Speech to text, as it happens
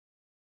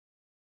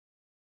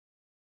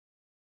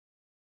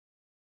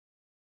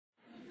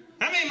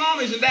How many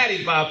mommies and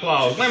daddies by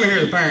applause? Let me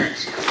hear the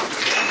parents.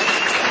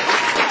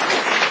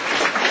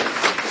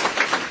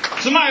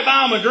 Somebody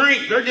buy them a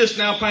drink, they're just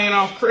now paying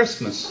off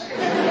Christmas.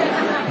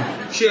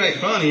 Shit ain't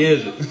funny,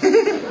 is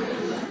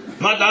it?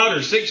 My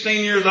daughter's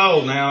 16 years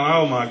old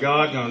now. Oh my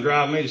God, gonna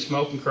drive me to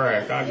smoking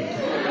crack.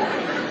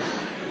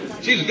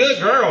 She's a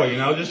good girl, you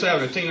know. Just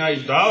having a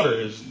teenage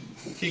daughter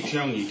keeps you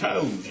on your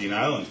toes, you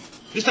know. And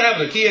just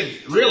having a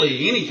kid,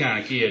 really any kind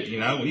of kid, you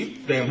know. When you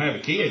damn have a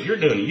kid, you're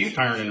doing a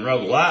U-turn in the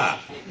road of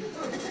life.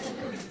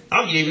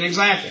 I'll give you an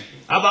example.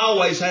 I've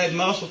always had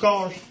muscle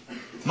cars.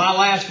 My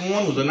last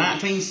one was a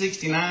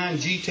 1969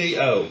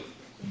 GTO.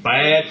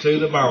 Bad to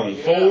the bone.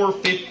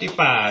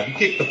 455. You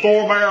kick the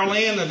 4-barrel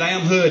in, the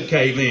damn hood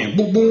cave in.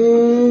 Boom,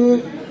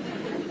 boom.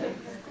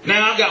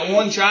 Now I've got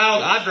one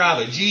child. I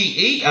drive a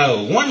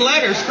GEO. One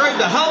letter screwed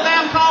the whole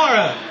damn car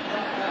up.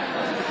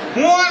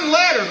 One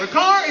letter. The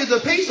car is a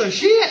piece of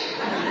shit.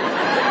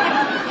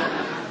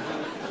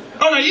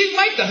 Oh, now you can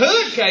make the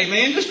hood cave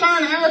in. Just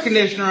turn the air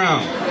conditioner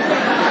on.